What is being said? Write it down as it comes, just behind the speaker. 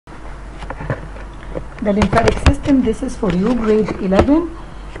The lymphatic system, this is for you, grade 11.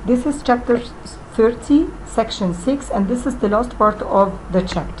 This is chapter 30, section 6, and this is the last part of the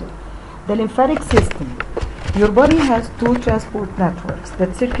chapter. The lymphatic system. Your body has two transport networks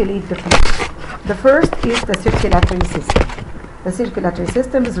that circulate the fluid. The first is the circulatory system. The circulatory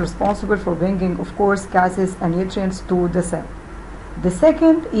system is responsible for bringing, of course, gases and nutrients to the cell. The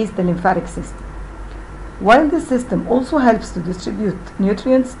second is the lymphatic system. While the system also helps to distribute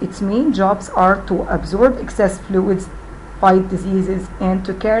nutrients, its main jobs are to absorb excess fluids, fight diseases, and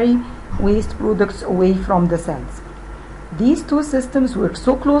to carry waste products away from the cells. These two systems work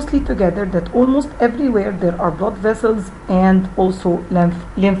so closely together that almost everywhere there are blood vessels and also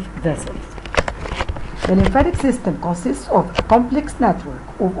lymph vessels. The lymphatic system consists of a complex network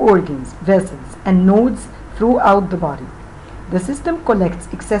of organs, vessels, and nodes throughout the body. The system collects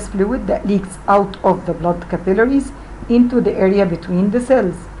excess fluid that leaks out of the blood capillaries into the area between the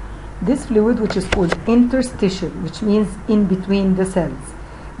cells. This fluid, which is called interstitial, which means in between the cells,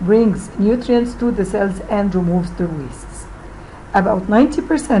 brings nutrients to the cells and removes the wastes. About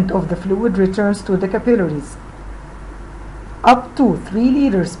 90% of the fluid returns to the capillaries. Up to 3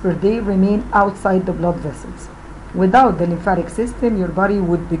 liters per day remain outside the blood vessels. Without the lymphatic system, your body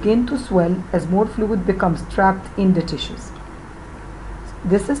would begin to swell as more fluid becomes trapped in the tissues.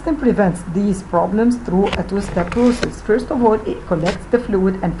 The system prevents these problems through a two-step process. First of all, it collects the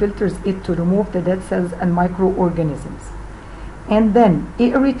fluid and filters it to remove the dead cells and microorganisms. And then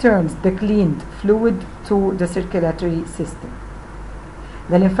it returns the cleaned fluid to the circulatory system.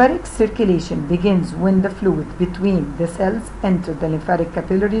 The lymphatic circulation begins when the fluid between the cells enters the lymphatic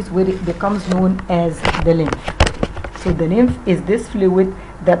capillaries, where it becomes known as the lymph. So the lymph is this fluid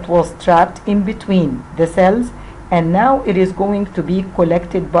that was trapped in between the cells, and now it is going to be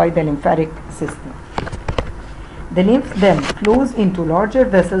collected by the lymphatic system. The lymph then flows into larger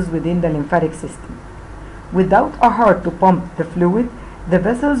vessels within the lymphatic system. Without a heart to pump the fluid, the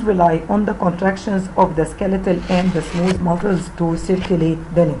vessels rely on the contractions of the skeletal and the smooth muscles to circulate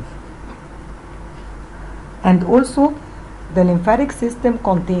the lymph. And also, the lymphatic system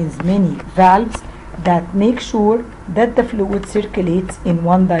contains many valves that make sure that the fluid circulates in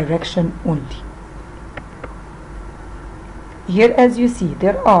one direction only. Here, as you see,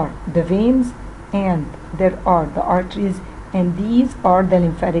 there are the veins and there are the arteries, and these are the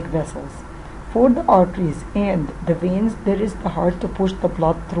lymphatic vessels. For the arteries and the veins, there is the heart to push the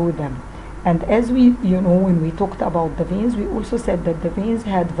blood through them. And as when we talked about the veins, we also said that the veins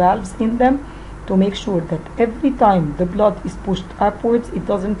had valves in them to make sure that every time the blood is pushed upwards, it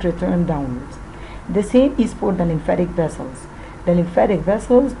doesn't return downwards. The same is for the lymphatic vessels. The lymphatic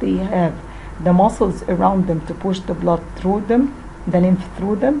vessels, they have the muscles around them to push the blood through them, the lymph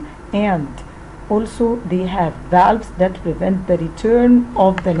through them, and also they have valves that prevent the return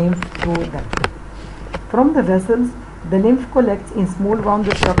of the lymph through them. From the vessels, the lymph collects in small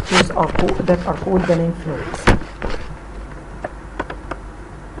rounded structures that are called the lymph nodes.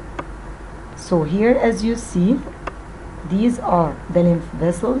 So here, as you see, these are the lymph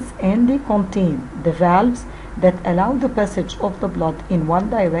vessels, and they contain the valves that allow the passage of the blood in one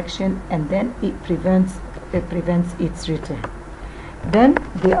direction, and then it prevents its return. Then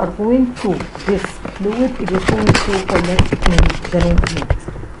they are going to, this fluid it is going to collect in the lymph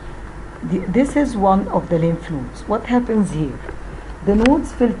nodes. This is one of the lymph nodes. What happens here? The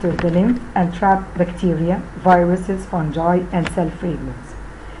nodes filter the lymph and trap bacteria, viruses, fungi, and cell fragments.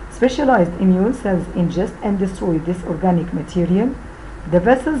 Specialized immune cells ingest and destroy this organic material. The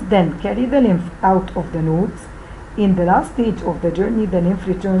vessels then carry the lymph out of the nodes. In the last stage of the journey, the lymph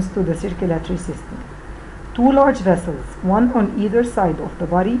returns to the circulatory system. Two large vessels, one on either side of the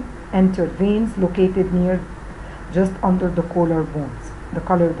body, enter veins located near just under the collarbones.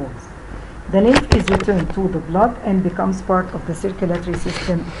 The lymph is returned to the blood and becomes part of the circulatory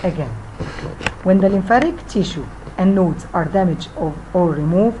system again. When the lymphatic tissue and nodes are damaged or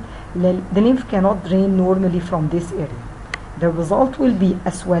removed, the lymph cannot drain normally from this area. The result will be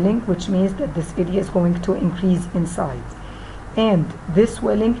a swelling, which means that this area is going to increase in size. And this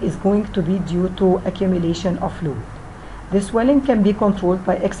swelling is going to be due to accumulation of fluid. This swelling can be controlled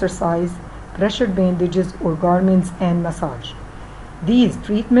by exercise, pressured bandages, or garments and massage. These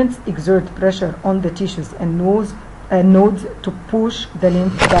treatments exert pressure on the tissues and nodes to push the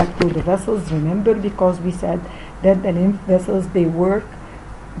lymph back to the vessels. Remember, because we said that the lymph vessels,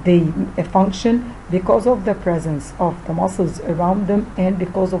 they function because of the presence of the muscles around them and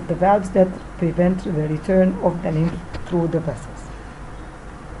because of the valves that prevent the return of the lymph through the vessels.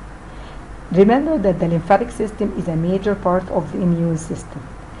 Remember that the lymphatic system is a major part of the immune system.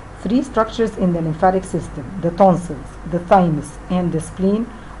 Three structures in the lymphatic system, the tonsils, the thymus, and the spleen,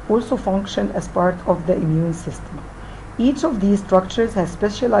 also function as part of the immune system. Each of these structures has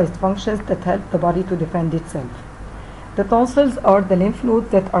specialized functions that help the body to defend itself. The tonsils are the lymph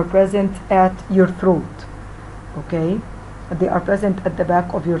nodes that are present at your throat. Okay? They are present at the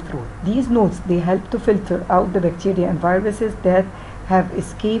back of your throat. These nodes, they help to filter out the bacteria and viruses that have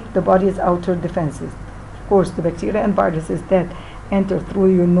escaped the body's outer defenses. Of course, the bacteria and viruses that enter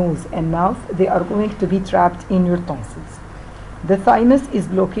through your nose and mouth, they are going to be trapped in your tonsils. The thymus is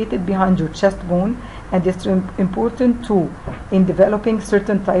located behind your chest bone and is important too in developing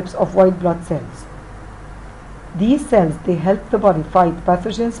certain types of white blood cells. These cells, they help the body fight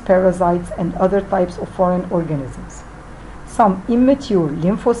pathogens, parasites, and other types of foreign organisms. Some immature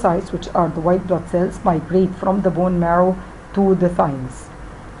lymphocytes, which are the white blood cells, migrate from the bone marrow to the thymus.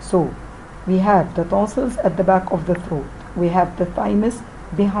 So, we have the tonsils at the back of the throat. We have the thymus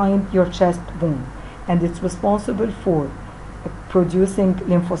behind your chest bone, and it's responsible for producing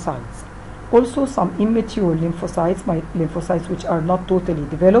lymphocytes. Also, some immature lymphocytes which are not totally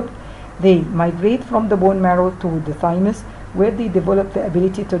developed, they migrate from the bone marrow to the thymus, where they develop the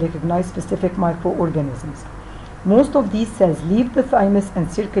ability to recognize specific microorganisms. Most of these cells leave the thymus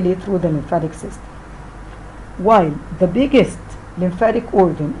and circulate through the lymphatic system. While the biggest lymphatic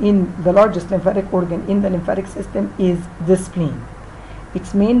organ the largest lymphatic organ in the lymphatic system is the spleen.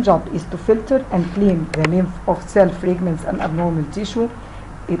 Its main job is to filter and clean the lymph of cell fragments and abnormal tissue.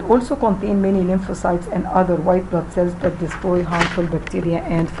 It also contains many lymphocytes and other white blood cells that destroy harmful bacteria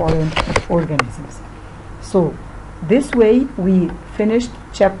and foreign organisms. So, this way we finished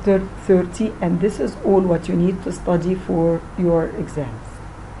chapter 30, and this is all what you need to study for your exams.